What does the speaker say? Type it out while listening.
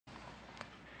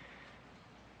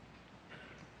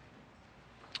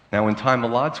Now, when time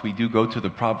allots, we do go to the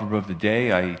proverb of the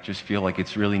day. I just feel like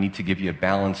it's really neat to give you a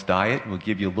balanced diet. We'll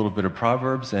give you a little bit of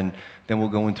Proverbs, and then we'll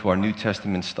go into our New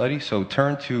Testament study. So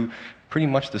turn to pretty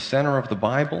much the center of the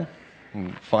Bible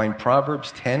and find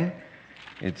Proverbs 10.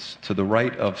 It's to the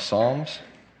right of Psalms.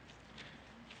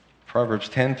 Proverbs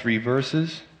 10, 3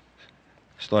 verses,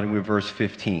 starting with verse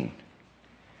 15.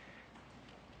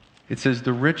 It says,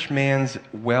 "The rich man's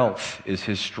wealth is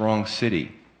his strong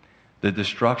city. The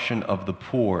destruction of the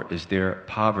poor is their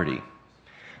poverty."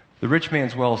 The rich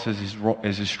man's wealth is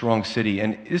his strong city,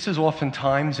 and this is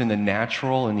oftentimes in the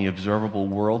natural and the observable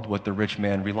world what the rich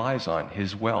man relies on: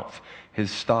 his wealth,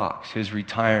 his stocks, his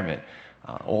retirement,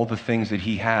 all the things that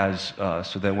he has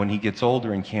so that when he gets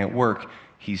older and can't work,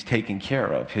 he's taken care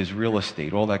of, his real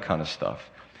estate, all that kind of stuff.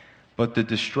 But the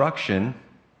destruction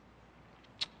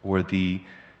or the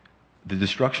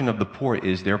destruction of the poor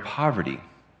is their poverty.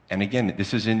 And again,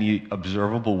 this is in the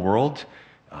observable world.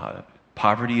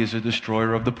 Poverty is a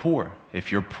destroyer of the poor.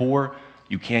 If you're poor,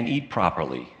 you can't eat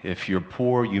properly. If you're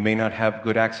poor, you may not have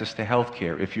good access to health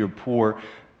care. If you're poor,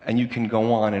 and you can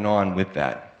go on and on with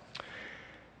that.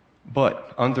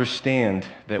 But understand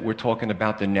that we're talking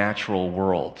about the natural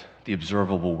world, the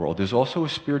observable world. There's also a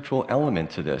spiritual element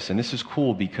to this. And this is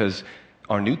cool because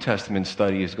our New Testament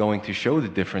study is going to show the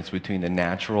difference between the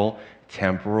natural,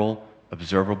 temporal,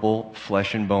 observable,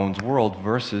 flesh and bones world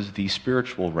versus the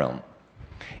spiritual realm.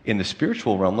 In the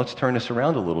spiritual realm, let's turn this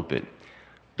around a little bit.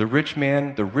 The rich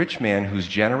man who's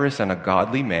generous and a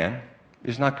godly man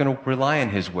is not going to rely on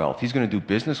his wealth. He's going to do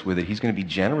business with it. He's going to be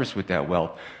generous with that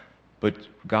wealth. But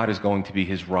God is going to be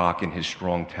his rock and his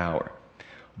strong tower.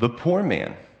 The poor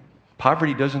man,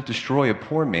 poverty doesn't destroy a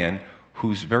poor man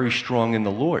who's very strong in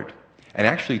the Lord. And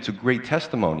actually, it's a great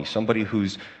testimony. Somebody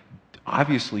who's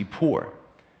obviously poor,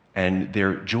 and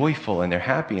they're joyful and they're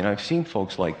happy. And I've seen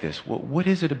folks like this. Well, what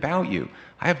is it about you?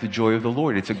 I have the joy of the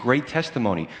Lord. It's a great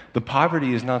testimony. The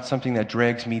poverty is not something that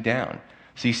drags me down.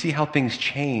 So you see how things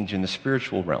change in the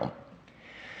spiritual realm.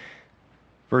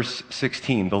 Verse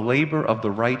 16, "The labor of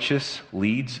the righteous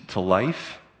leads to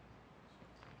life."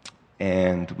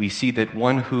 And we see that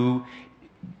one who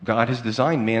God has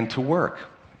designed man to work.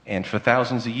 And for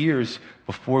thousands of years,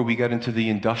 before we got into the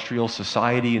industrial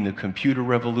society and the computer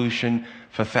revolution,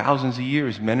 for thousands of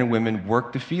years, men and women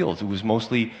worked the fields. It was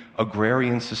mostly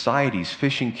agrarian societies,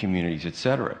 fishing communities,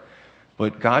 etc.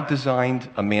 But God designed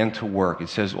a man to work. It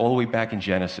says all the way back in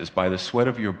Genesis, "By the sweat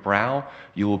of your brow,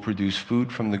 you will produce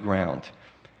food from the ground."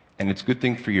 And it's a good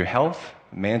thing for your health,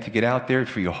 a man to get out there,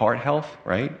 for your heart health,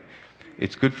 right?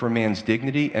 It's good for a man's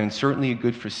dignity, and it's certainly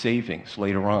good for savings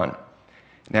later on.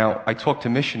 Now, I talk to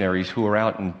missionaries who are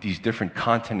out in these different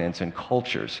continents and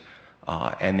cultures,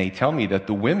 and they tell me that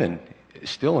the women,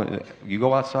 still, you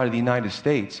go outside of the United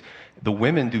States, the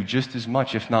women do just as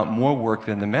much, if not more work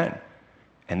than the men.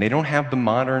 And they don't have the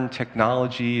modern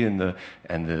technology and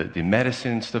the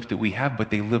medicine and stuff that we have, but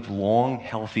they live long,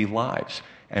 healthy lives,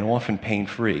 and often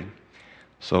pain-free.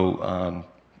 So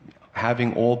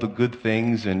having all the good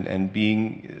things and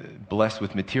being blessed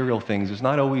with material things is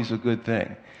not always a good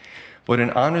thing. But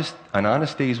an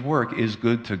honest day's work is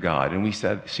good to God, and we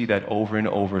see that over and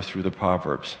over through the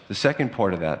Proverbs. The second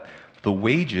part of that, the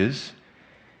wages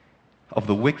of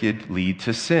the wicked lead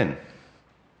to sin.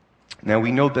 Now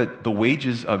we know that the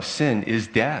wages of sin is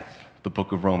death, the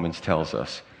book of Romans tells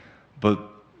us. But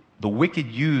the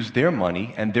wicked use their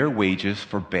money and their wages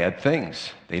for bad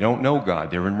things. They don't know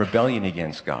God. They're in rebellion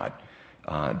against God.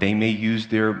 They may use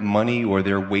their money or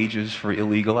their wages for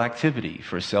illegal activity,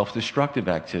 for self-destructive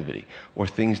activity, or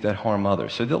things that harm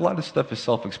others. So a lot of stuff is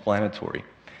self-explanatory.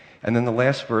 And then the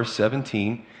last verse,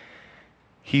 17,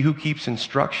 "He who keeps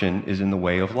instruction is in the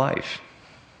way of life."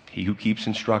 He who keeps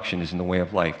instruction is in the way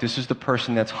of life. This is the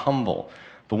person that's humble.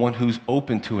 The one who's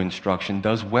open to instruction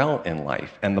does well in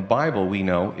life. And the Bible, we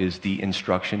know, is the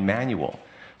instruction manual.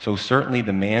 So certainly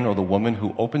the man or the woman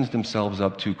who opens themselves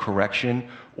up to correction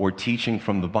or teaching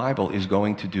from the Bible is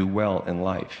going to do well in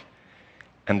life.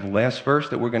 And the last verse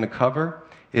that we're going to cover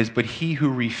is, "But he who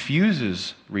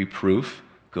refuses reproof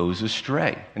goes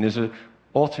astray." And there's an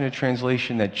alternate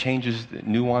translation that changes the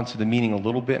nuance of the meaning a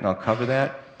little bit, and I'll cover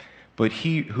that. But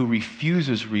he who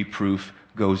refuses reproof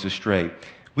goes astray.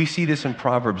 We see this in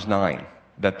Proverbs 9,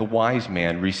 that the wise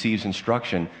man receives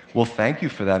instruction. Well, thank you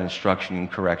for that instruction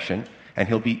and correction, and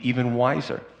he'll be even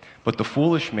wiser. But the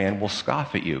foolish man will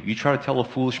scoff at you. You try to tell a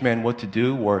foolish man what to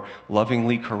do or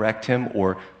lovingly correct him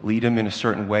or lead him in a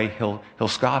certain way, he'll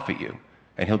scoff at you,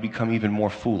 and he'll become even more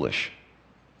foolish.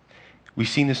 We've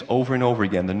seen this over and over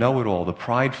again. The know-it-all, the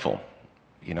prideful,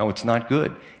 it's not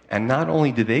good. And not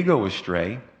only do they go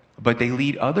astray, but they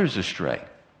lead others astray,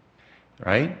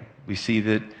 right? We see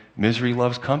that misery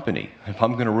loves company. If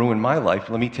I'm going to ruin my life,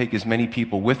 let me take as many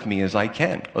people with me as I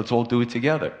can. Let's all do it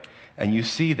together. And you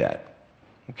see that.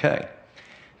 Okay.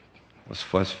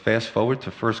 Let's fast forward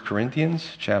to 1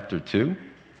 Corinthians chapter 2.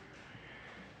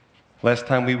 Last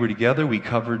time we were together, we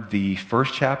covered the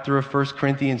first chapter of 1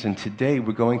 Corinthians, and today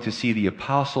we're going to see the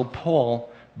Apostle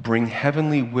Paul bring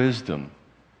heavenly wisdom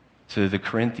to the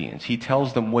Corinthians. He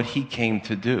tells them what he came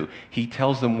to do. He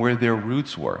tells them where their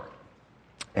roots were.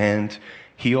 And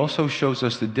he also shows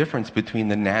us the difference between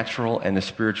the natural and the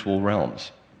spiritual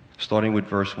realms, starting with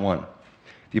verse 1.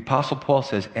 The Apostle Paul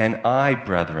says, "And I,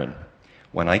 brethren,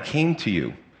 when I came to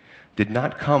you, did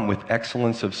not come with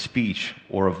excellence of speech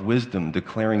or of wisdom,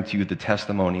 declaring to you the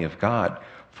testimony of God.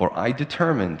 For I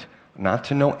determined not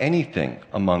to know anything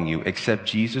among you except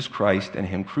Jesus Christ and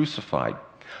him crucified.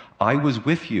 I was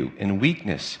with you in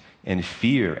weakness, in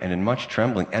fear, and in much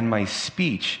trembling, and my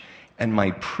speech and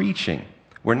my preaching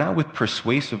were not with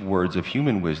persuasive words of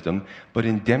human wisdom, but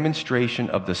in demonstration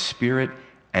of the Spirit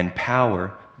and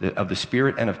power, of the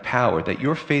Spirit and of power, that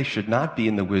your faith should not be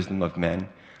in the wisdom of men,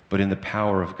 but in the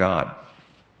power of God."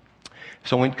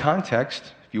 So in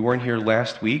context, if you weren't here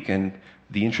last week and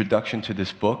the introduction to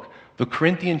this book, the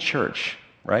Corinthian church,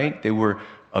 right? They were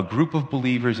a group of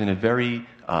believers in a very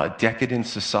decadent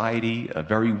society, a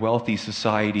very wealthy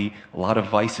society, a lot of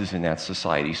vices in that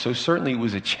society. So certainly it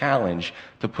was a challenge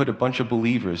to put a bunch of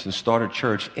believers and start a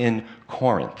church in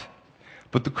Corinth.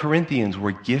 But the Corinthians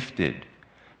were gifted.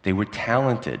 They were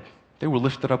talented. They were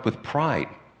lifted up with pride.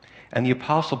 And the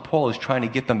Apostle Paul is trying to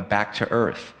get them back to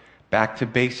earth, back to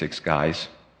basics, guys.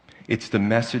 It's the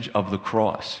message of the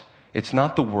cross. It's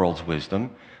not the world's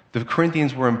wisdom. The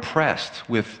Corinthians were impressed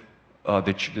with,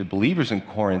 the believers in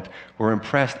Corinth were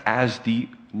impressed as the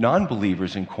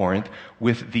non-believers in Corinth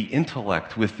with the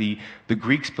intellect, with the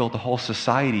Greeks built a whole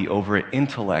society over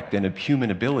intellect and of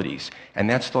human abilities. And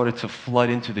that started to flood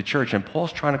into the church. And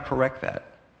Paul's trying to correct that.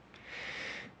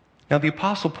 Now, the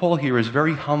Apostle Paul here is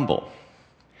very humble,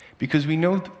 because we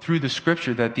know through the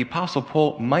scripture that the Apostle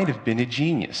Paul might have been a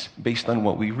genius based on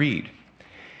what we read.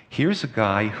 Here's a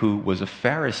guy who was a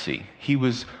Pharisee. He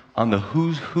was on the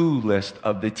who's who list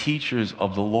of the teachers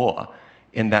of the law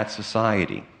in that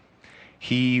society.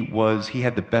 He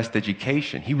had the best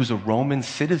education. He was a Roman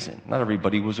citizen. Not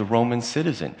everybody was a Roman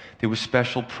citizen. There were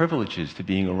special privileges to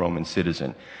being a Roman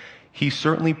citizen. He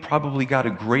certainly probably got a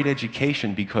great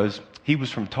education because he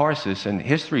was from Tarsus, and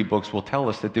history books will tell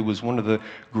us that there was one of the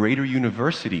greater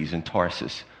universities in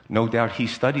Tarsus. No doubt he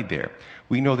studied there.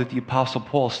 We know that the Apostle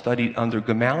Paul studied under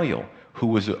Gamaliel, who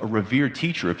was a revered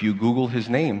teacher. If you Google his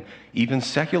name, even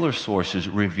secular sources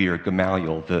revere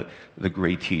Gamaliel, the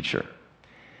great teacher.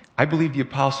 I believe the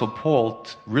Apostle Paul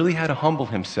really had to humble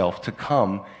himself to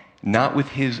come not with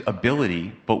his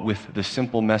ability, but with the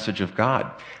simple message of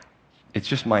God. It's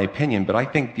just my opinion, but I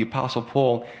think the Apostle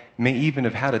Paul may even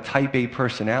have had a type A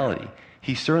personality.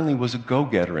 He certainly was a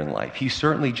go-getter in life. He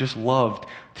certainly just loved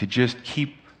to just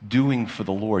keep doing for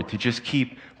the Lord, to just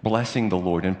keep blessing the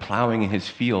Lord and plowing in his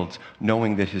fields,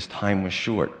 knowing that his time was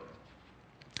short.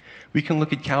 We can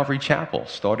look at Calvary Chapel,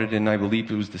 started in, I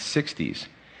believe it was the 60s,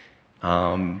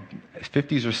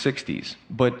 50s or 60s.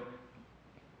 But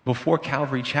before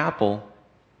Calvary Chapel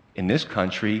in this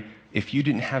country, if you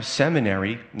didn't have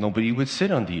seminary, nobody would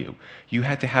sit under you. You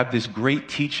had to have this great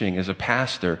teaching as a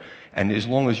pastor, and as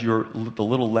long as the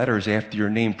little letters after your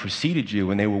name preceded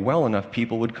you and they were well enough,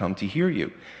 people would come to hear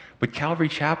you. But Calvary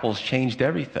Chapel's changed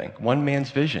everything. One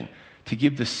man's vision, to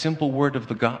give the simple word of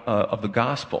the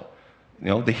gospel. You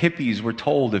know, the hippies were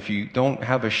told if you don't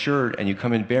have a shirt and you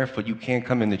come in barefoot, you can't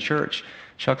come in the church.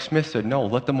 Chuck Smith said, no,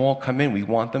 let them all come in. We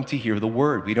want them to hear the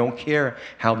word. We don't care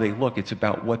how they look. It's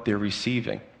about what they're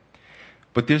receiving.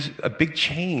 But there's a big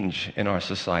change in our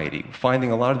society. We're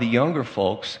finding a lot of the younger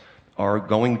folks are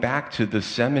going back to the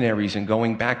seminaries and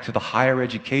going back to the higher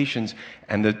educations,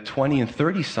 and the 20 and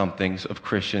 30-somethings of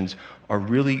Christians are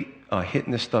really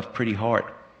hitting this stuff pretty hard.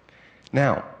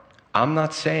 Now, I'm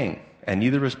not saying, and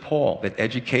neither is Paul, that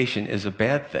education is a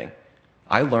bad thing.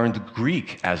 I learned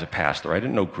Greek as a pastor. I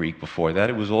didn't know Greek before that.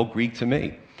 It was all Greek to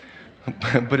me.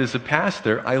 But as a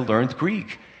pastor, I learned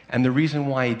Greek. And the reason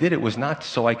why I did it was not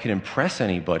so I could impress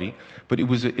anybody, but it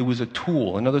was a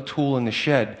tool, another tool in the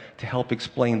shed to help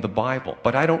explain the Bible.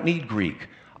 But I don't need Greek.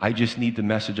 I just need the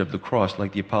message of the cross,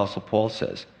 like the Apostle Paul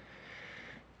says.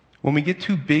 When we get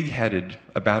too big-headed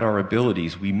about our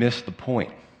abilities, we miss the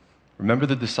point. Remember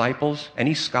the disciples?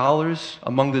 Any scholars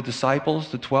among the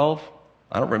disciples, the 12?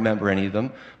 I don't remember any of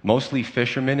them. Mostly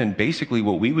fishermen and basically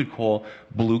what we would call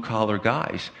blue-collar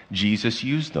guys. Jesus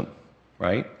used them,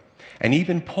 right? And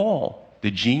even Paul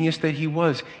the genius that he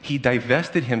was, he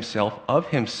divested himself of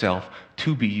himself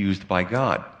to be used by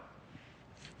God.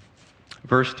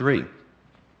 Verse 3.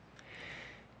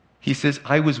 He says,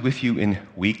 I was with you in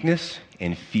weakness,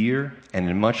 in fear, and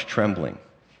in much trembling.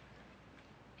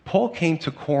 Paul came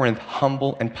to Corinth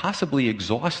humble and possibly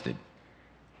exhausted.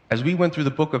 As we went through the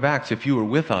book of Acts, if you were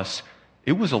with us,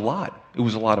 it was a lot. It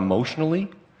was a lot emotionally.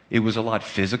 It was a lot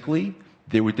physically.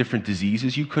 There were different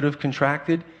diseases you could have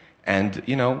contracted. And,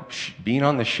 being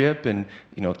on the ship and,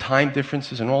 time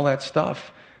differences and all that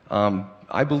stuff.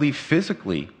 I believe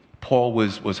physically, Paul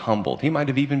was humbled. He might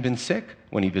have even been sick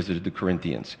when he visited the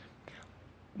Corinthians.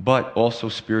 But also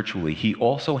spiritually, he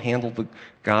also handled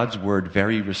God's word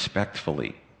very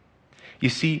respectfully. You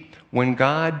see, when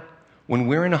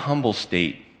we're in a humble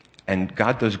state and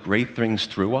God does great things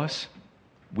through us,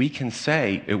 we can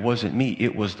say, it wasn't me,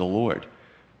 it was the Lord.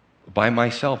 By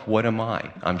myself, what am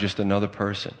I? I'm just another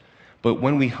person. But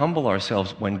when we humble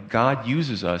ourselves, when God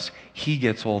uses us, he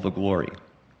gets all the glory.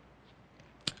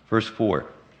 Verse 4.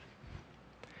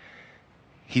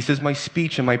 He says, my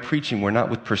speech and my preaching were not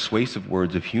with persuasive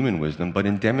words of human wisdom, but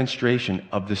in demonstration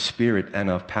of the Spirit and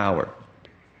of power.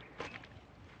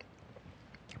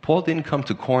 Paul didn't come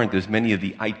to Corinth as many of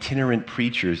the itinerant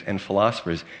preachers and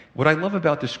philosophers. What I love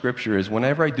about the scripture is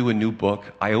whenever I do a new book,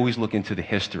 I always look into the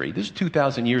history. This is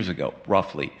 2,000 years ago,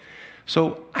 roughly.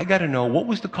 So I got to know what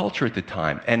was the culture at the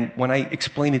time. And when I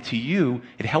explain it to you,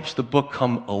 it helps the book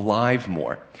come alive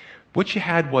more. What you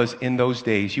had was, in those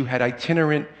days, you had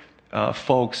itinerant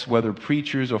folks, whether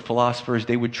preachers or philosophers,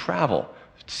 they would travel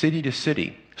city to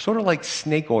city, sort of like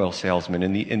snake oil salesmen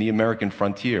in the American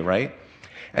frontier, right?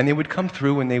 And they would come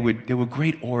through and they were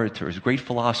great orators, great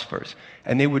philosophers,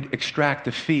 and they would extract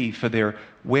a fee for their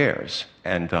wares,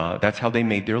 and that's how they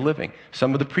made their living.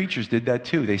 Some of the preachers did that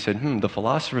too. They said, the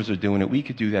philosophers are doing it, we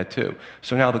could do that too.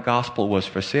 So now the gospel was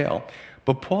for sale.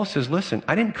 But Paul says, listen,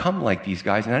 I didn't come like these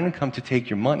guys, and I didn't come to take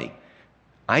your money.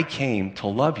 I came to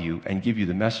love you and give you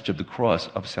the message of the cross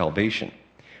of salvation.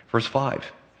 Verse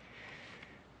 5.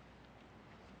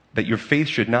 That your faith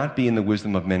should not be in the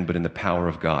wisdom of men, but in the power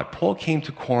of God. Paul came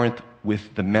to Corinth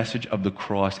with the message of the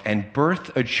cross and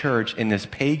birthed a church in this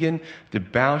pagan,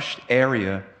 debauched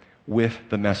area with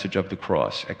the message of the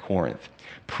cross at Corinth,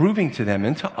 proving to them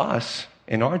and to us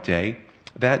in our day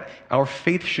that our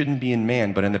faith shouldn't be in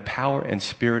man, but in the power and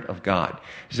spirit of God.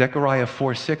 Zechariah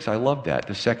 4:6, I love that.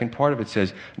 The second part of it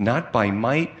says, not by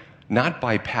might, not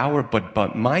by power,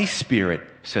 but my spirit,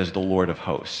 says the Lord of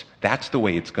hosts. That's the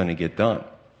way it's going to get done.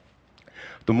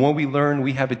 The more we learn,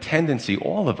 we have a tendency,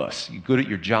 all of us, you're good at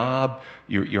your job,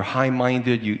 you're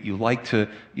high-minded, you like to,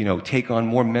 take on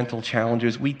more mental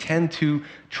challenges. We tend to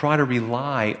try to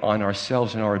rely on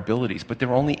ourselves and our abilities, but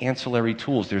they're only ancillary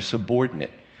tools. They're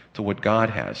subordinate to what God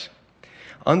has.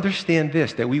 Understand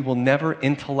this, that we will never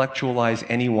intellectualize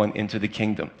anyone into the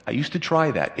kingdom. I used to try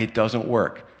that. It doesn't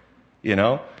work.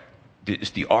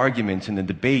 It's the arguments and the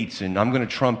debates, and I'm going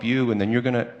to trump you, and then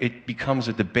it becomes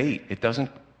a debate.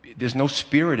 There's no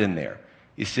spirit in there,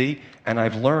 you see? And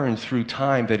I've learned through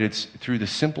time that it's through the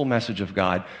simple message of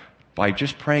God, by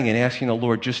just praying and asking the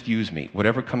Lord, just use me.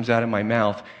 Whatever comes out of my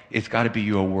mouth, it's got to be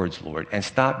your words, Lord. And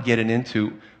stop getting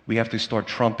into, we have to start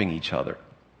trumping each other.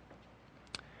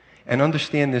 And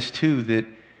understand this too,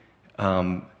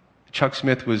 that Chuck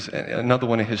Smith was, another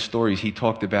one of his stories, he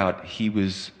talked about, he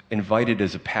was invited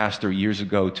as a pastor years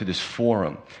ago to this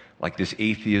forum, like this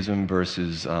atheism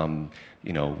versus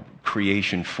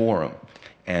creation forum.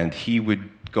 And he would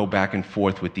go back and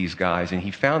forth with these guys, and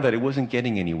he found that it wasn't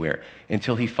getting anywhere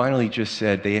until he finally just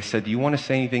said, they said, do you want to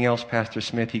say anything else, Pastor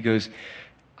Smith? He goes,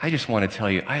 I just want to tell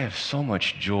you, I have so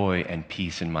much joy and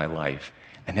peace in my life.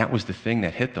 And that was the thing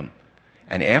that hit them.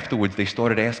 And afterwards, they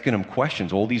started asking him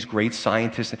questions, all these great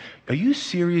scientists. Are you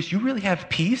serious? You really have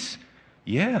peace?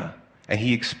 Yeah. And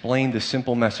he explained the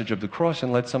simple message of the cross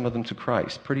and led some of them to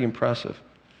Christ. Pretty impressive.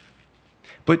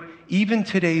 But even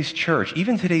today's church,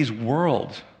 even today's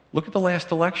world, look at the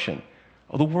last election.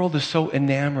 Oh, the world is so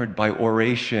enamored by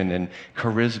oration and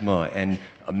charisma and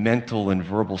mental and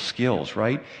verbal skills,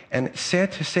 right? And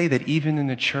sad to say that even in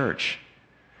the church,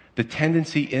 the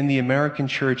tendency in the American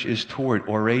church is toward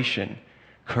oration,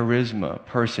 charisma,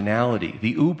 personality.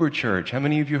 The Uber church, how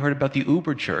many of you heard about the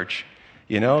Uber church?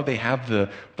 They have the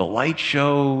light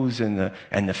shows and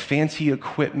the fancy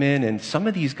equipment, and some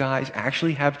of these guys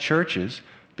actually have churches,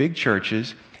 big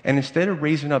churches, and instead of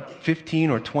raising up 15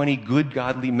 or 20 good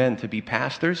godly men to be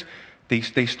pastors,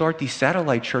 they start these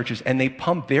satellite churches and they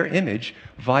pump their image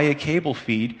via cable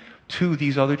feed to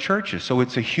these other churches. So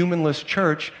it's a humanless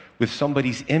church with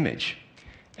somebody's image,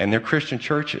 and they're Christian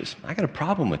churches. I got a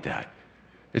problem with that.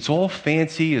 It's all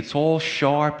fancy, it's all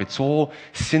sharp, it's all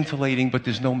scintillating, but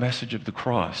there's no message of the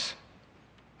cross.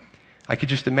 I could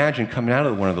just imagine coming out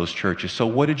of one of those churches. So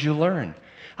what did you learn?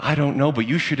 I don't know, but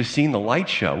you should have seen the light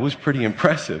show. It was pretty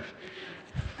impressive.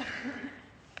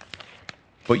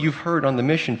 But you've heard on the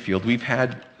mission field, we've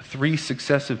had 3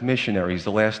 successive missionaries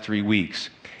the last 3 weeks.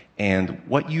 And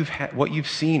what you've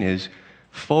seen is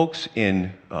folks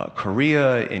in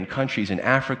Korea, in countries in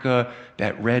Africa,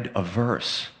 that read a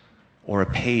verse or a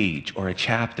page or a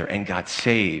chapter and got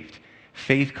saved.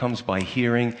 Faith comes by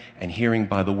hearing, and hearing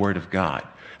by the word of God.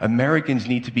 Americans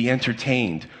need to be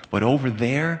entertained, but over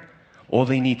there, all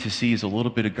they need to see is a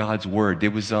little bit of God's word.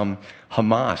 There was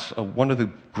Hamas, one of the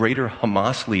greater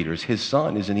Hamas leaders. His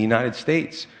son is in the United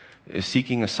States,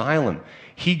 seeking asylum.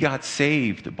 He got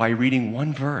saved by reading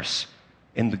one verse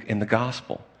in the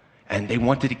gospel, and they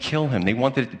wanted to kill him. They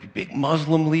wanted to be a big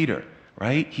Muslim leader,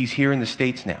 right? He's here in the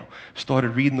States now. Started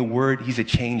reading the word. He's a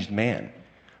changed man.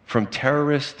 From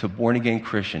terrorist to born-again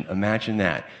Christian. Imagine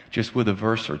that, just with a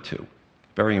verse or two.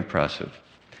 Very impressive.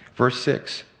 Verse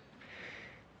 6.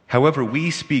 However,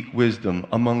 we speak wisdom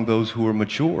among those who are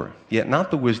mature, yet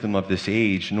not the wisdom of this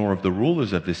age, nor of the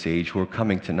rulers of this age who are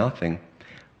coming to nothing.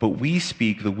 But we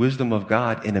speak the wisdom of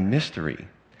God in a mystery,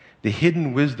 the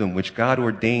hidden wisdom which God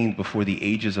ordained before the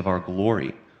ages of our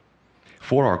glory,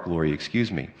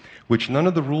 which none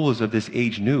of the rulers of this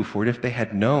age knew, for if they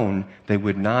had known, they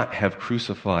would not have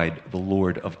crucified the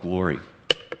Lord of glory.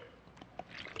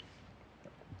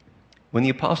 When the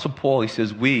Apostle Paul, he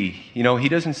says we, he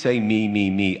doesn't say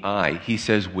me, I. He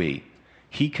says we.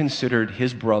 He considered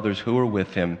his brothers who were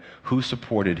with him, who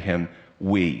supported him,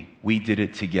 we. We did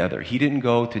it together. He didn't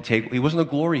go to he wasn't a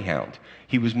glory hound.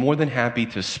 He was more than happy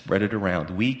to spread it around.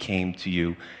 We came to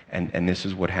you, and this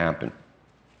is what happened.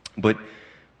 But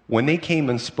when they came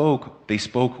and spoke, they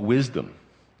spoke wisdom.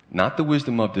 Not the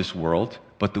wisdom of this world,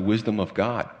 but the wisdom of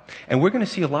God. And we're going to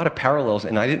see a lot of parallels,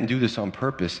 and I didn't do this on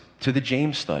purpose, to the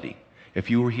James study. If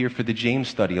you were here for the James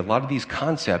study, a lot of these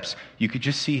concepts, you could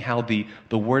just see how the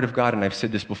Word of God, and I've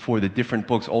said this before, the different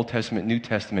books, Old Testament, New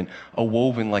Testament, are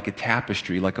woven like a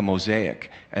tapestry, like a mosaic,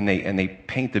 and they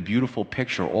paint a beautiful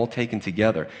picture all taken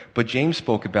together. But James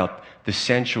spoke about the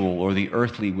sensual or the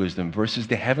earthly wisdom versus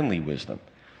the heavenly wisdom.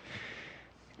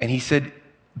 And he said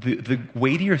the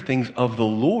weightier things of the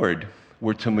Lord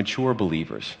were to mature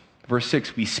believers. Verse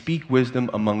 6, we speak wisdom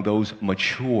among those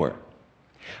mature.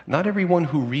 Not everyone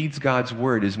who reads God's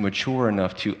word is mature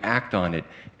enough to act on it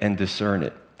and discern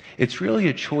it. It's really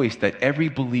a choice that every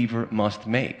believer must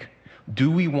make. Do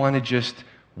we want to just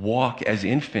walk as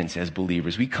infants, as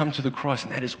believers? We come to the cross,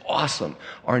 and that is awesome.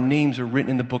 Our names are written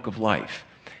in the book of life.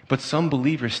 But some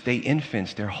believers stay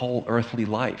infants their whole earthly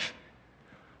life.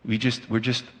 We're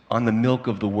just on the milk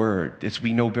of the word.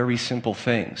 We know very simple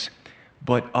things.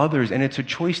 But others, and it's a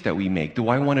choice that we make. Do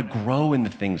I want to grow in the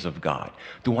things of God?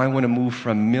 Do I want to move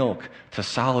from milk to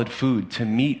solid food to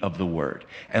meat of the Word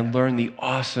and learn the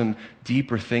awesome,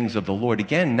 deeper things of the Lord?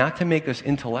 Again, not to make us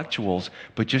intellectuals,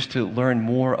 but just to learn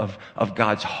more of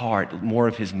God's heart, more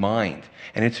of His mind.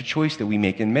 And it's a choice that we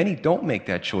make. And many don't make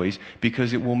that choice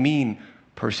because it will mean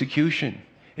persecution.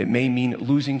 It may mean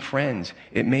losing friends.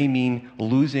 It may mean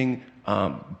losing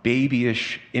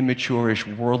babyish, immature-ish,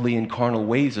 worldly and carnal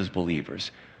ways as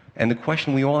believers. And the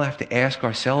question we all have to ask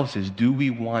ourselves is, do we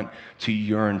want to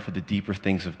yearn for the deeper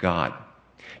things of God?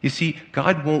 You see,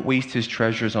 God won't waste his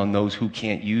treasures on those who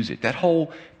can't use it. That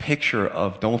whole picture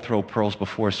of don't throw pearls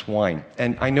before swine,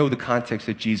 and I know the context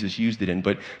that Jesus used it in,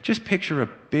 but just picture a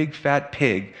big fat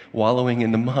pig wallowing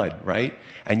in the mud, right?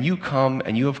 And you come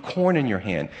and you have corn in your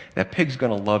hand. That pig's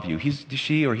going to love you.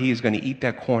 She or he is going to eat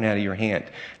that corn out of your hand.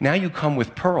 Now you come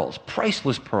with pearls,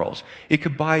 priceless pearls. It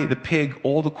could buy the pig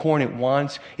all the corn it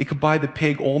wants. It could buy the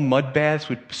pig all mud baths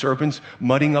with servants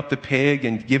mudding up the pig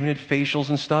and giving it facials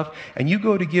and stuff. And you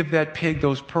go to give that pig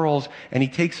those pearls, and he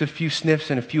takes a few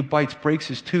sniffs and a few bites, breaks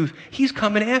his tooth. He's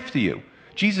coming after you.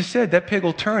 Jesus said that pig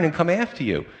will turn and come after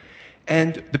you.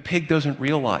 And the pig doesn't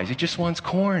realize. It just wants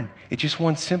corn. It just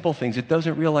wants simple things. It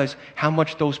doesn't realize how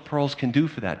much those pearls can do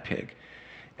for that pig.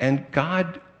 And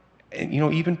God,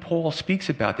 even Paul speaks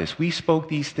about this. We spoke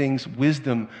these things,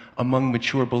 wisdom among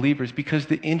mature believers, because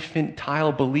the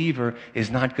infantile believer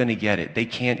is not going to get it. They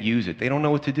can't use it. They don't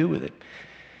know what to do with it.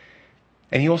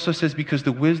 And he also says, because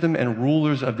the wisdom and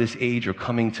rulers of this age are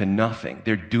coming to nothing.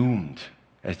 They're doomed,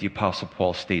 as the Apostle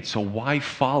Paul states. So why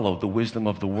follow the wisdom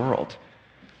of the world?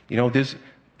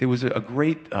 There was a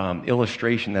great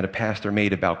illustration that a pastor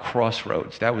made about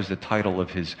crossroads. That was the title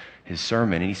of his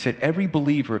sermon. And he said, every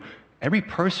believer, every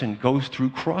person goes through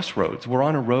crossroads. We're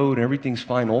on a road and everything's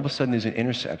fine. All of a sudden there's an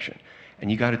intersection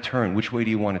and you got to turn. Which way do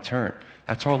you want to turn?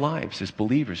 That's our lives as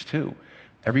believers too.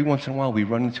 Every once in a while we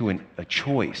run into a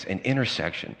choice, an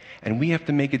intersection, and we have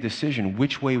to make a decision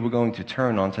which way we're going to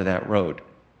turn onto that road.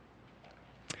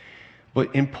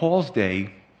 But in Paul's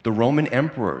day, the Roman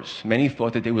emperors, many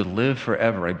thought that they would live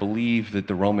forever. I believe that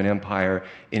the Roman Empire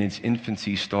in its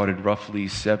infancy started roughly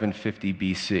 750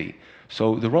 BC.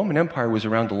 So the Roman Empire was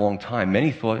around a long time.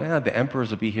 Many thought, the emperors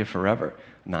will be here forever.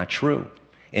 Not true.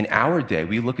 In our day,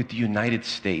 we look at the United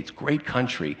States, great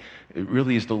country. It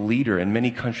really is the leader, and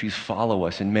many countries follow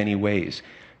us in many ways.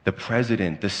 The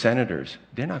president, the senators,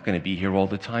 they're not going to be here all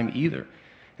the time either.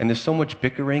 And there's so much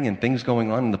bickering and things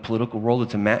going on in the political world,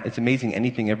 it's amazing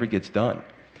anything ever gets done.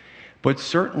 But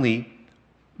certainly,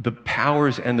 the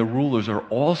powers and the rulers are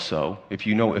also, if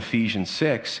you know Ephesians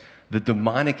 6, the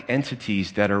demonic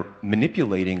entities that are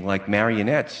manipulating like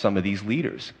marionettes some of these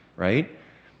leaders, right?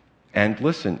 And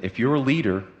listen, if you're a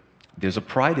leader, there's a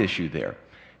pride issue there.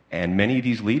 And many of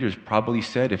these leaders probably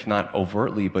said, if not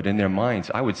overtly, but in their minds,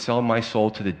 I would sell my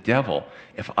soul to the devil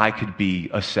if I could be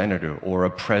a senator or a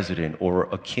president or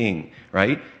a king,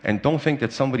 right? And don't think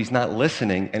that somebody's not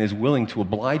listening and is willing to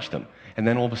oblige them. And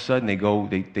then all of a sudden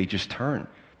they just turn.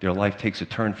 Their life takes a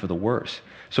turn for the worse.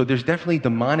 So there's definitely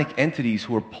demonic entities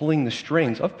who are pulling the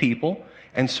strings of people,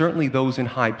 and certainly those in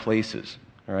high places,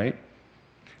 all right?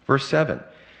 Verse 7,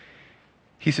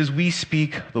 he says, we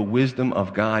speak the wisdom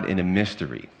of God in a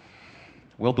mystery.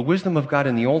 Well, the wisdom of God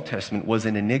in the Old Testament was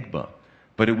an enigma,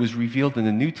 but it was revealed in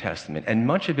the New Testament, and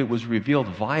much of it was revealed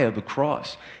via the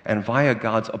cross and via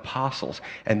God's apostles.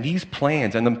 And these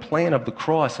plans, and the plan of the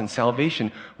cross and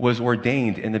salvation was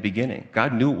ordained in the beginning.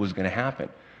 God knew it was going to happen.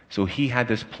 So he had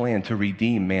this plan to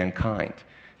redeem mankind,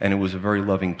 and it was a very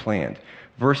loving plan.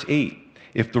 Verse 8,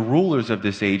 if the rulers of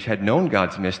this age had known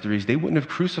God's mysteries, they wouldn't have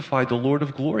crucified the Lord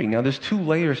of glory. Now, there's two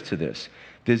layers to this.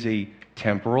 There's a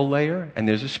temporal layer, and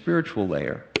there's a spiritual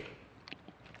layer.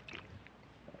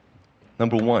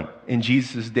 Number one, in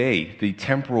Jesus' day, the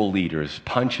temporal leaders,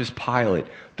 Pontius Pilate,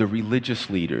 the religious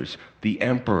leaders, the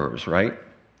emperors, right?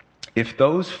 If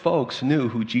those folks knew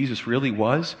who Jesus really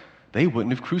was, they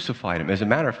wouldn't have crucified him. As a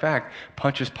matter of fact,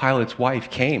 Pontius Pilate's wife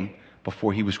came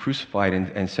before he was crucified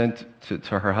and sent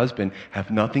to her husband, have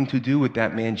nothing to do with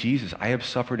that man Jesus. I have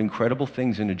suffered incredible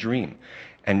things in a dream.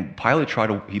 And Pilate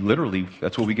he literally,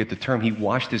 that's where we get the term, he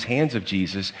washed his hands of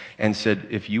Jesus and said,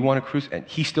 if you want to crucify, and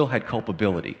he still had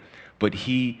culpability. But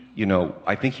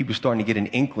I think he was starting to get an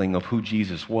inkling of who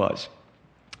Jesus was.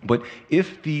 But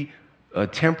if the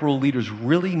temporal leaders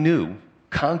really knew,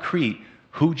 concrete,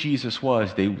 who Jesus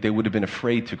was, they would have been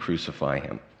afraid to crucify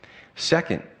him.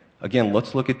 Second, again,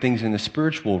 let's look at things in the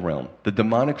spiritual realm. The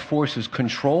demonic forces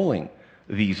controlling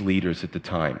these leaders at the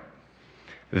time.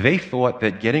 They thought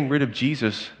that getting rid of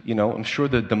Jesus, I'm sure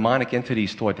the demonic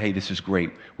entities thought, hey, this is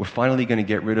great. We're finally going to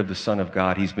get rid of the Son of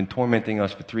God. He's been tormenting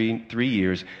us for three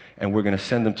years, and we're going to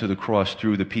send him to the cross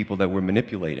through the people that we're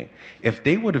manipulating. If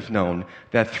they would have known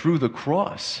that through the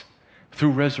cross,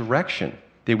 through resurrection,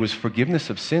 there was forgiveness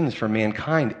of sins for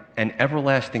mankind and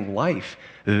everlasting life,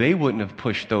 they wouldn't have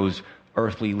pushed those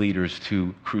earthly leaders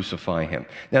to crucify him.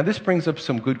 Now, this brings up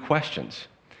some good questions.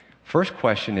 First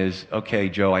question is, okay,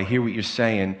 Joe, I hear what you're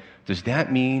saying. Does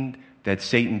that mean that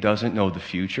Satan doesn't know the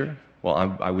future?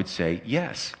 Well, I would say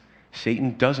yes.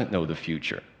 Satan doesn't know the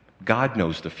future. God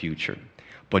knows the future.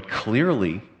 But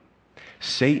clearly,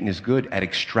 Satan is good at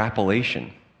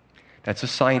extrapolation. That's a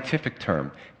scientific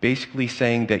term, basically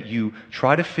saying that you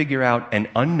try to figure out an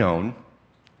unknown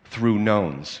through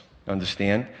knowns.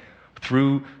 Understand?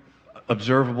 Through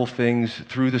observable things,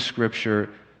 through the scripture,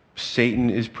 Satan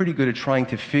is pretty good at trying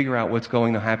to figure out what's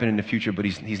going to happen in the future, but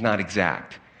he's not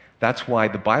exact. That's why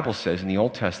the Bible says in the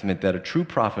Old Testament that a true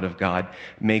prophet of God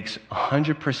makes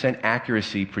 100%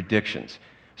 accuracy predictions.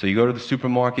 So you go to the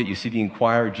supermarket, you see the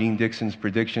Inquirer, Jean Dixon's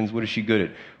predictions. What is she good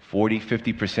at? 40,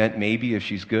 50% maybe if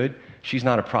she's good. She's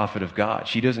not a prophet of God.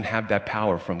 She doesn't have that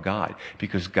power from God,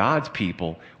 because God's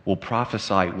people will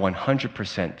prophesy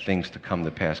 100% things to come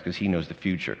to pass because he knows the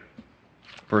future.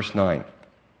 Verse 9.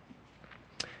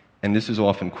 And this is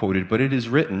often quoted, but it is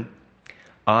written,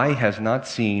 eye has not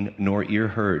seen, nor ear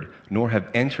heard, nor have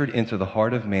entered into the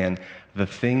heart of man the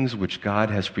things which God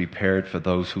has prepared for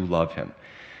those who love him.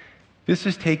 This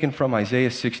is taken from Isaiah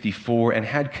 64 and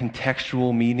had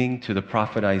contextual meaning to the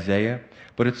prophet Isaiah,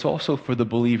 but it's also for the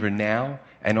believer now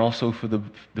and also for the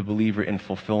believer in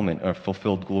fulfillment or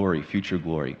fulfilled glory, future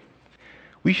glory.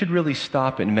 We should really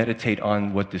stop and meditate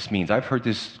on what this means. I've heard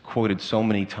this quoted so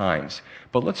many times,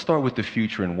 but let's start with the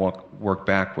future and work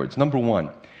backwards. Number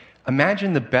one,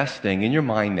 imagine the best thing in your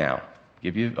mind now,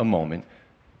 give you a moment,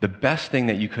 the best thing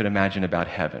that you could imagine about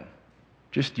heaven.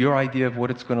 Just your idea of what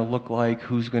it's going to look like,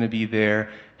 who's going to be there,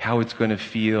 how it's going to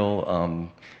feel,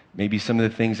 maybe some of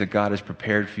the things that God has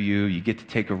prepared for you. You get to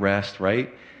take a rest,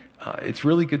 right? It's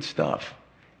really good stuff.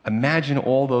 Imagine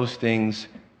all those things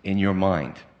in your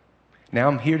mind. Now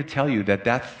I'm here to tell you that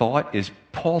that thought is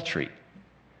paltry.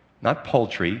 Not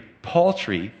poultry,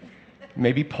 paltry,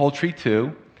 maybe poultry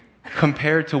too,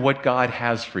 compared to what God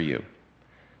has for you.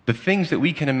 The things that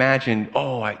we can imagine,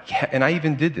 and I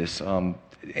even did this.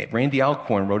 Randy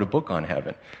Alcorn wrote a book on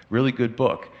heaven, really good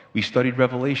book. We studied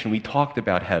Revelation, we talked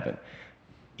about heaven.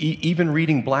 Even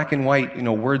reading black and white,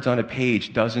 words on a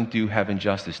page doesn't do heaven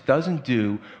justice, doesn't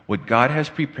do what God has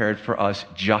prepared for us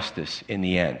justice in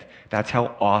the end. That's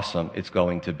how awesome it's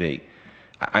going to be.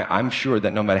 I'm sure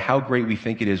that no matter how great we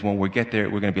think it is, when we get there,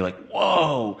 we're going to be like,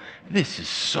 whoa, this is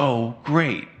so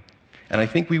great. And I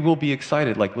think we will be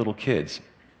excited like little kids.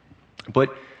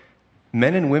 But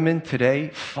men and women today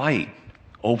fight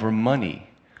over money,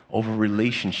 over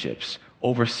relationships,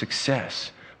 over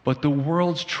success. But the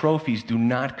world's trophies do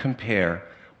not compare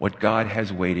what God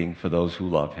has waiting for those who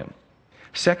love him.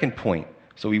 Second point,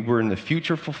 so we were in the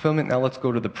future fulfillment, now let's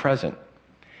go to the present.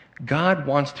 God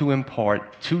wants to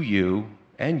impart to you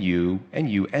and you and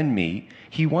you and me,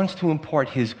 he wants to impart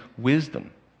his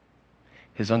wisdom,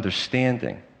 his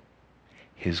understanding,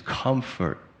 his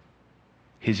comfort,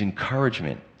 his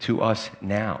encouragement to us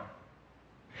now.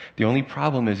 The only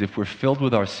problem is if we're filled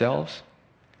with ourselves,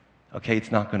 okay,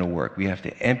 it's not going to work. We have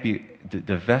to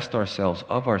divest ourselves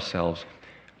of ourselves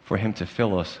for him to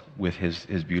fill us with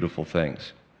his beautiful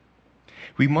things.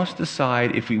 We must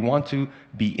decide if we want to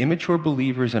be immature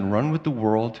believers and run with the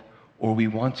world, or we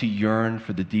want to yearn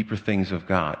for the deeper things of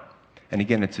God. And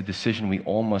again, it's a decision we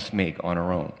all must make on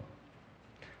our own.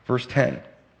 Verse 10,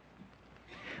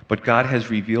 but God has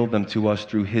revealed them to us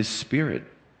through his Spirit.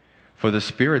 For the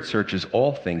Spirit searches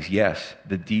all things, yes,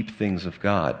 the deep things of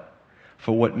God.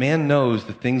 For what man knows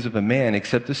the things of a man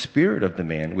except the spirit of the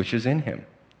man which is in him?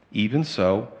 Even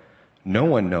so, no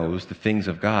one knows the things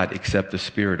of God except the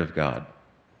Spirit of God.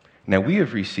 Now we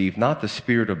have received not the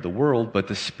spirit of the world, but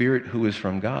the Spirit who is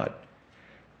from God,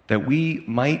 that we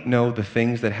might know the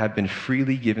things that have been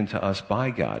freely given to us by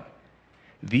God.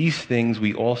 These things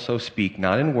we also speak,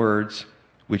 not in words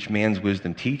which man's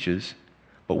wisdom teaches,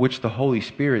 but which the Holy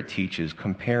Spirit teaches,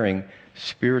 comparing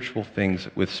spiritual things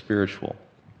with spiritual.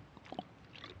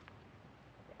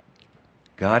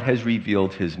 God has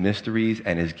revealed his mysteries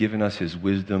and has given us his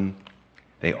wisdom.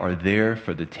 They are there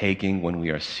for the taking when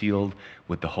we are sealed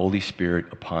with the Holy Spirit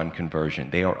upon conversion.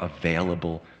 They are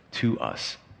available to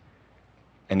us.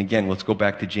 And again, let's go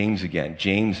back to James again.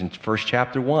 James in first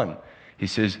chapter 1, he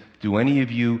says, do any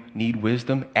of you need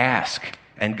wisdom? Ask,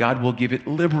 and God will give it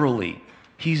liberally.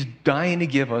 He's dying to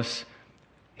give us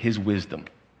his wisdom.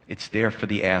 It's there for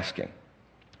the asking.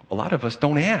 A lot of us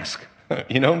don't ask.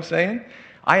 You know what I'm saying?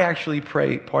 I actually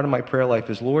pray, part of my prayer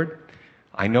life is, Lord,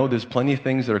 I know there's plenty of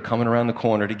things that are coming around the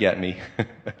corner to get me.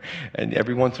 And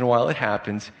every once in a while it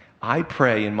happens. I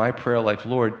pray in my prayer life,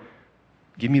 Lord,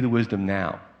 give me the wisdom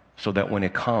now so that when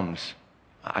it comes,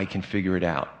 I can figure it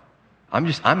out. I'm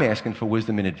asking for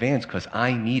wisdom in advance because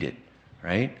I need it,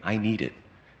 right? I need it.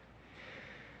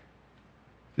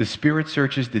 The Spirit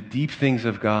searches the deep things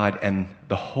of God, and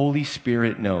the Holy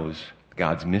Spirit knows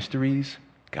God's mysteries,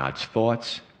 God's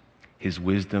thoughts, his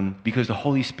wisdom, because the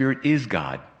Holy Spirit is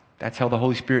God. That's how the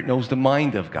Holy Spirit knows the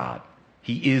mind of God.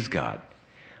 He is God.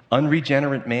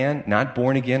 Unregenerate man, not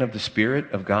born again of the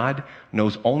Spirit of God,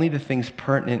 knows only the things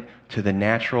pertinent to the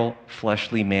natural,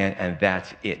 fleshly man, and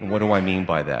that's it. And what do I mean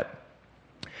by that?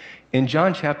 In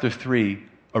John chapter 3,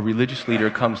 a religious leader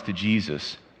comes to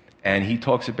Jesus, and he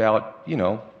talks about,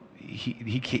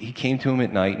 he came to him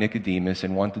at night, Nicodemus,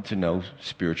 and wanted to know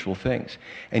spiritual things.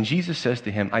 And Jesus says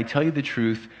to him, I tell you the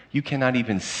truth, you cannot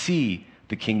even see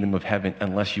the kingdom of heaven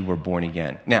unless you were born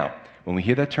again. Now, when we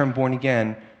hear that term born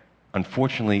again,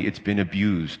 unfortunately, it's been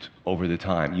abused over the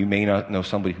time. You may not know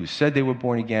somebody who said they were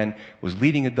born again, was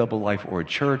leading a double life, or a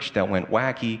church that went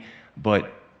wacky,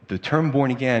 but the term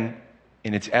born again,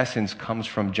 in its essence, comes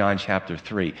from John chapter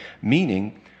 3,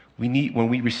 meaning when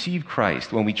we receive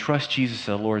Christ, when we trust Jesus as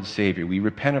our Lord and Savior, we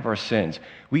repent of our sins,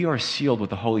 we are sealed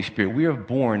with the Holy Spirit. We are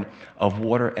born of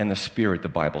water and the Spirit, the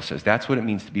Bible says. That's what it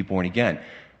means to be born again.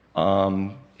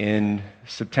 In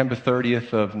September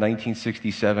 30th of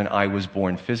 1967, I was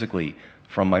born physically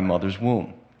from my mother's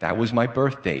womb. That was my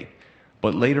birth date.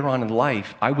 But later on in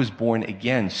life, I was born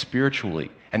again spiritually.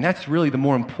 And that's really the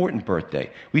more important birthday.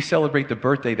 We celebrate the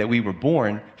birthday that we were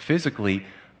born physically,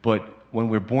 but when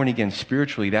we're born again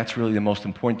spiritually, that's really the most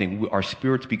important thing. Our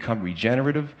spirits become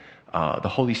regenerative. The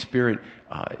Holy Spirit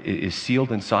is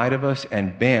sealed inside of us,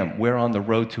 and bam, we're on the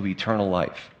road to eternal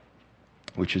life,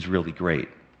 which is really great.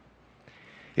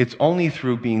 It's only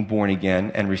through being born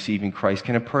again and receiving Christ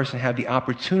can a person have the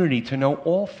opportunity to know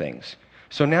all things.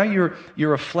 So now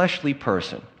you're a fleshly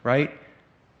person, right?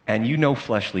 And you know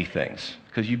fleshly things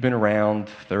because you've been around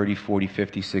 30, 40,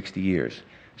 50, 60 years.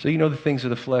 So you know the things of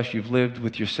the flesh. You've lived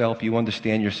with yourself. You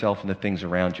understand yourself and the things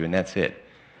around you, and that's it.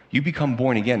 You become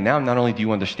born again. Now not only do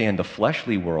you understand the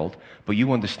fleshly world, but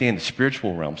you understand the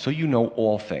spiritual realm. So you know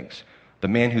all things. The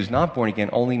man who's not born again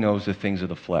only knows the things of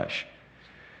the flesh.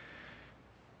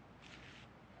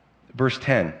 Verse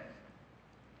 10,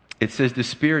 it says, the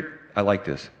Spirit, I like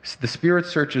this, the Spirit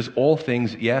searches all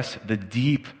things, yes, the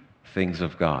deep things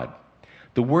of God.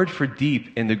 The word for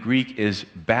deep in the Greek is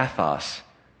bathos.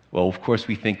 Well, of course,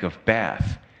 we think of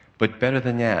bath, but better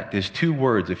than that, there's two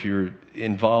words if you're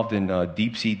involved in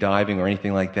deep sea diving or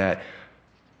anything like that.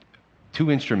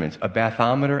 Two instruments, a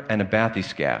bathymeter and a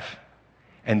bathyscaphe.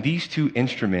 And these two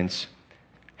instruments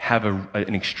have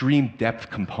an extreme depth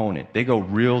component. They go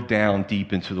real down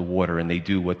deep into the water and they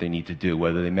do what they need to do,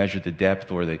 whether they measure the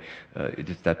depth or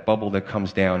it's that bubble that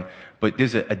comes down. But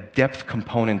there's a depth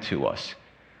component to us.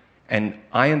 And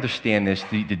I understand this,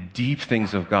 the deep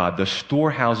things of God, the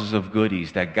storehouses of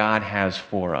goodies that God has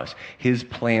for us, His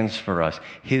plans for us,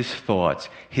 His thoughts,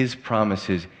 His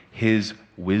promises, His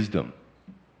wisdom.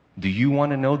 Do you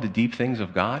want to know the deep things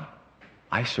of God?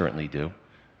 I certainly do.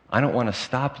 I don't want to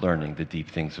stop learning the deep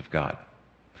things of God.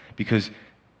 Because,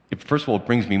 first of all, it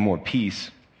brings me more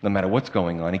peace, no matter what's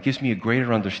going on. It gives me a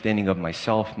greater understanding of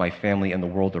myself, my family, and the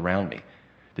world around me.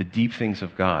 The deep things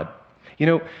of God. You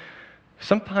know,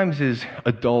 sometimes as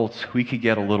adults, we could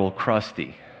get a little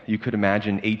crusty. You could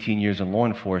imagine 18 years in law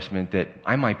enforcement that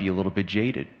I might be a little bit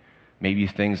jaded. Maybe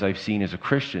things I've seen as a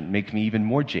Christian make me even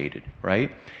more jaded,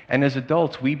 right? And as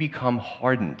adults, we become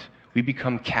hardened. We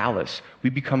become callous. We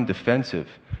become defensive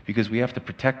because we have to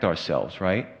protect ourselves,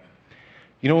 right?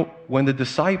 You know, when the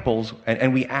disciples,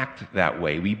 and we act that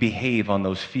way, we behave on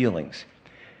those feelings.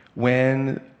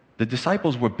 When the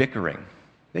disciples were bickering,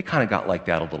 they kind of got like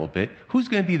that a little bit. Who's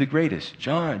going to be the greatest?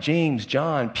 James,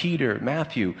 John, Peter,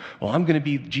 Matthew. Well, I'm going to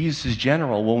be Jesus'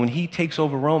 general. Well, when he takes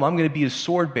over Rome, I'm going to be his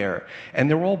sword bearer. And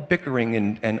they're all bickering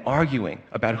and arguing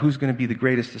about who's going to be the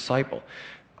greatest disciple.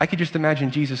 I could just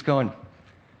imagine Jesus going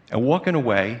and walking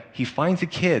away. He finds a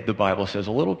kid, the Bible says,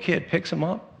 a little kid, picks him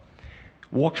up,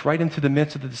 walks right into the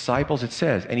midst of the disciples, it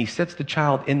says, and he sets the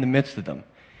child in the midst of them.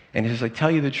 And he says, I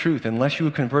tell you the truth, unless you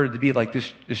were converted to be like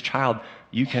this child,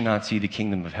 you cannot see the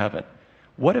kingdom of heaven.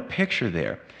 What a picture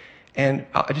there. And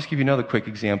I'll just give you another quick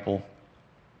example.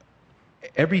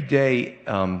 Every day,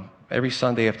 every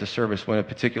Sunday after service, when a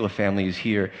particular family is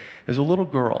here, there's a little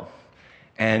girl.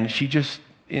 And she just,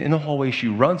 in the hallway, she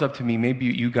runs up to me. Maybe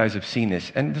you guys have seen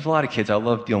this. And there's a lot of kids. I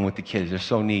love dealing with the kids. They're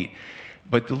so neat.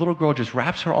 But the little girl just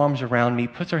wraps her arms around me,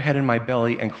 puts her head in my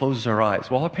belly, and closes her eyes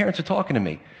while her parents are talking to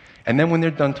me. And then when they're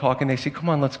done talking, they say, come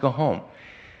on, let's go home.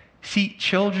 See,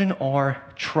 children are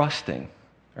trusting,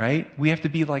 right? We have to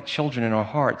be like children in our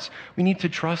hearts. We need to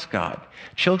trust God.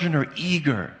 Children are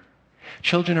eager.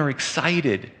 Children are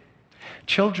excited.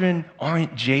 Children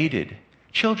aren't jaded.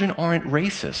 Children aren't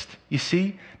racist. You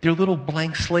see, their little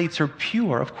blank slates are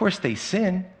pure. Of course, they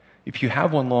sin. If you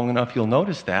have one long enough, you'll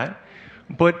notice that.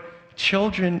 But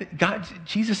children,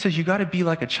 Jesus says you got to be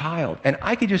like a child. And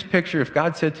I could just picture if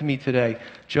God said to me today,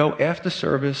 Joe, after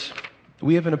service,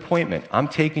 we have an appointment. I'm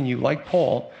taking you, like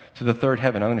Paul, to the third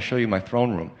heaven. I'm going to show you my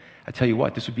throne room. I tell you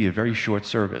what, this would be a very short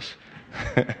service.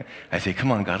 I say,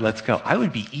 come on, God, let's go. I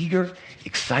would be eager,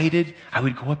 excited. I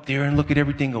would go up there and look at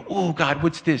everything and go, oh, God,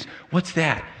 what's this? What's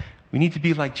that? We need to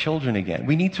be like children again.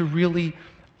 We need to really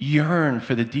yearn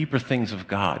for the deeper things of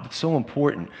God. It's so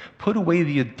important. Put away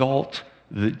the adult,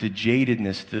 the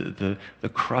jadedness, the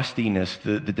crustiness,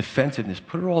 the defensiveness.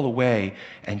 Put it all away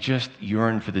and just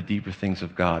yearn for the deeper things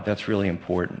of God. That's really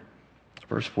important.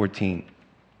 Verse 14.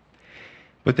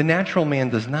 But the natural man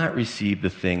does not receive the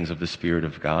things of the Spirit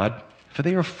of God, for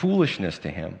they are foolishness to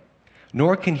him,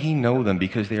 nor can he know them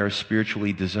because they are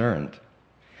spiritually discerned.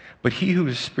 But he who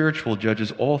is spiritual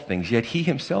judges all things, yet he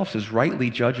himself is rightly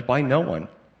judged by no one.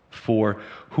 For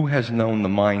who has known the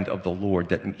mind of the Lord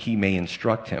that he may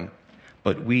instruct him?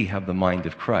 But we have the mind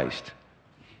of Christ.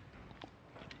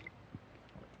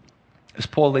 As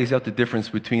Paul lays out the difference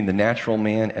between the natural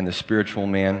man and the spiritual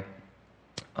man,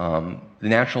 the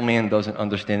natural man doesn't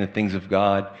understand the things of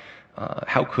God.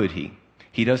 How could he?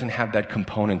 He doesn't have that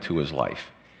component to his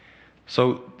life.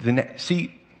 So,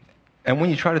 and when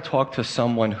you try to talk to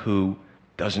someone who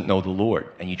doesn't know the Lord,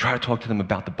 and you try to talk to them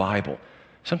about the Bible,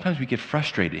 Sometimes we get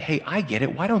frustrated. Hey, I get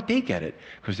it. Why don't they get it?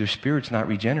 Because their spirit's not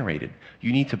regenerated.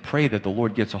 You need to pray that the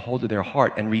Lord gets a hold of their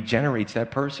heart and regenerates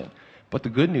that person. But the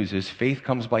good news is faith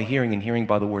comes by hearing and hearing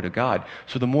by the word of God.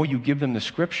 So the more you give them the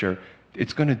scripture,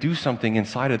 it's going to do something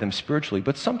inside of them spiritually.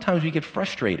 But sometimes we get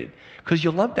frustrated because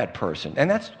you love that person. And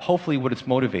that's hopefully what it's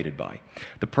motivated by.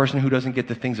 The person who doesn't get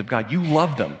the things of God, you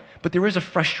love them. But there is a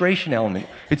frustration element.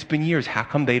 It's been years. How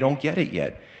come they don't get it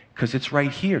yet? Because it's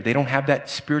right here. They don't have that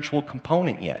spiritual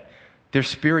component yet. Their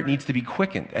spirit needs to be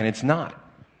quickened, and it's not.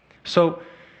 So,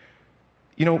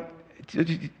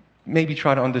 maybe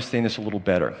try to understand this a little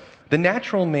better. The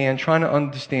natural man trying to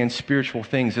understand spiritual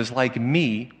things is like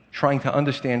me trying to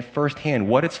understand firsthand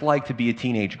what it's like to be a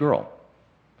teenage girl.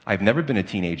 I've never been a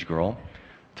teenage girl.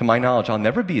 To my knowledge, I'll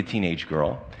never be a teenage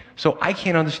girl. So I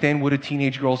can't understand what a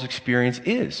teenage girl's experience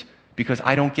is because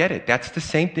I don't get it. That's the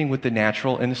same thing with the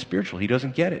natural and the spiritual. He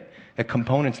doesn't get it. That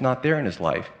component's not there in his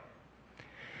life.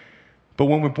 But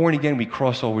when we're born again, we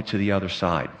cross over to the other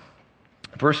side.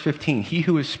 Verse 15, he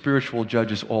who is spiritual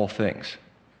judges all things.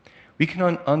 We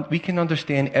can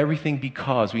understand everything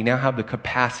because we now have the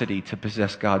capacity to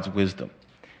possess God's wisdom.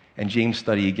 And James'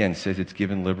 study again says it's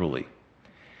given liberally.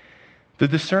 The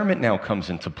discernment now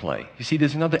comes into play. You see,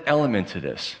 there's another element to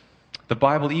this. The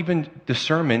Bible, even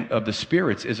discernment of the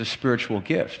spirits is a spiritual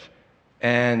gift.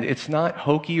 And it's not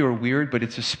hokey or weird, but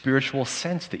it's a spiritual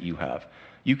sense that you have.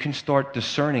 You can start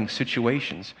discerning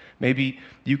situations. Maybe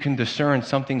you can discern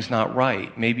something's not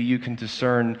right. Maybe you can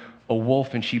discern a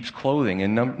wolf in sheep's clothing,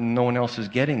 and no one else is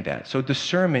getting that. So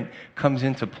discernment comes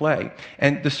into play.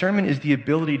 And discernment is the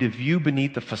ability to view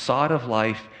beneath the facade of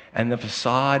life and the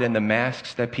facade and the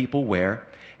masks that people wear,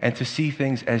 and to see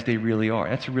things as they really are.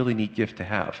 That's a really neat gift to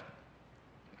have.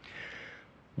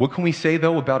 What can we say,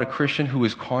 though, about a Christian who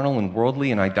is carnal and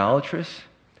worldly and idolatrous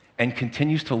and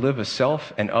continues to live a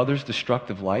self and others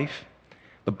destructive life?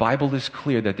 The Bible is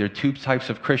clear that there are two types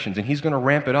of Christians, and he's going to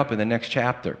ramp it up in the next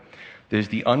chapter. There's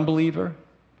the unbeliever,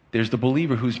 there's the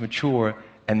believer who's mature,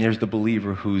 and there's the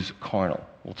believer who's carnal.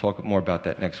 We'll talk more about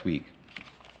that next week.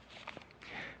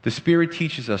 The Spirit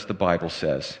teaches us, the Bible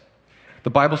says. The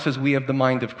Bible says we have the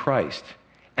mind of Christ.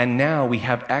 And now we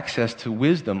have access to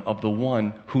wisdom of the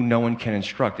one who no one can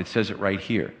instruct. It says it right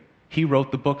here. He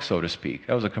wrote the book, so to speak.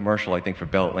 That was a commercial, I think, for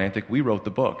Bell Atlantic. We wrote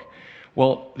the book.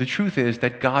 Well, the truth is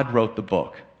that God wrote the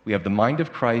book. We have the mind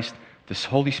of Christ. The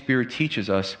Holy Spirit teaches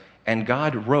us. And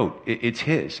God wrote. It's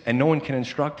His. And no one can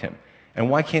instruct Him. And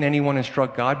why can't anyone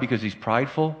instruct God? Because He's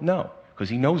prideful? No, because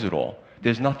He knows it all.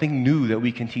 There's nothing new that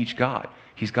we can teach God.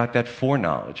 He's got that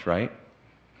foreknowledge, right?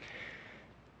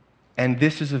 And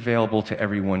this is available to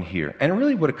everyone here. And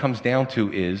really what it comes down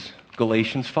to is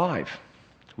Galatians 5.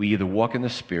 We either walk in the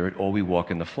Spirit or we walk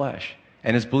in the flesh.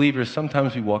 And as believers,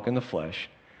 sometimes we walk in the flesh.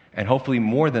 And hopefully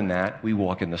more than that, we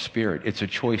walk in the Spirit. It's a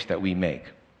choice that we make.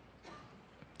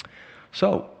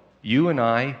 So, you and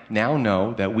I now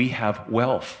know that we have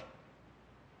wealth.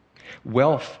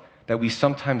 Wealth that we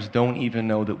sometimes don't even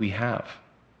know that we have.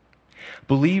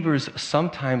 Believers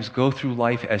sometimes go through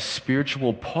life as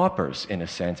spiritual paupers, in a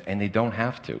sense, and they don't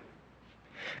have to.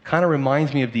 Kind of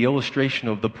reminds me of the illustration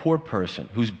of the poor person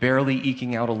who's barely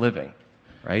eking out a living,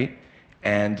 right?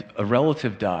 And a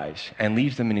relative dies and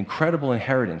leaves them an incredible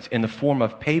inheritance in the form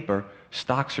of paper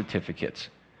stock certificates.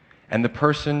 And the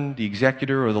person, the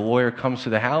executor or the lawyer, comes to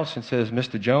the house and says,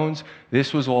 Mr. Jones,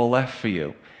 this was all left for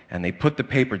you. And they put the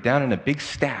paper down in a big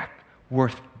stack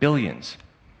worth billions.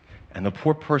 And the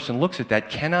poor person looks at that,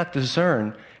 cannot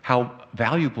discern how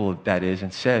valuable that is,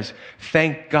 and says,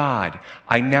 thank God,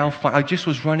 I just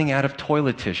was running out of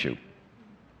toilet tissue.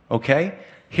 Okay?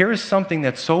 Here is something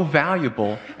that's so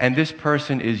valuable, and this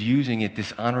person is using it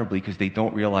dishonorably because they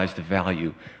don't realize the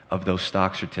value of those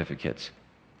stock certificates.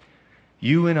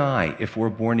 You and I, if we're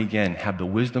born again, have the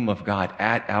wisdom of God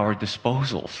at our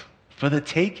disposals for the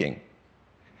taking.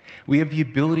 We have the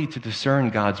ability to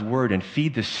discern God's word and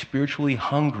feed the spiritually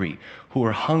hungry who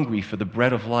are hungry for the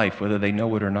bread of life, whether they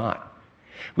know it or not.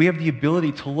 We have the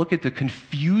ability to look at the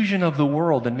confusion of the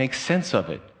world and make sense of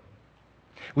it.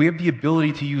 We have the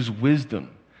ability to use wisdom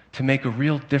to make a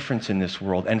real difference in this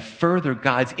world and further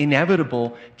God's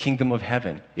inevitable kingdom of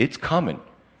heaven. It's coming.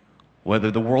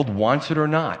 Whether the world wants it or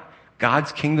not,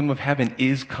 God's kingdom of heaven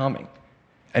is coming.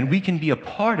 And we can be a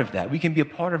part of that. We can be a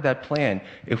part of that plan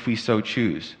if we so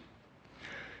choose.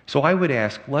 So I would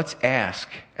ask,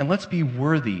 and let's be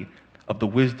worthy of the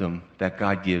wisdom that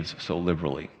God gives so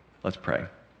liberally. Let's pray.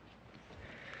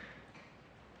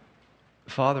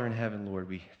 Father in heaven, Lord,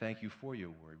 we thank you for your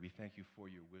word. We thank you for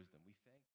your wisdom.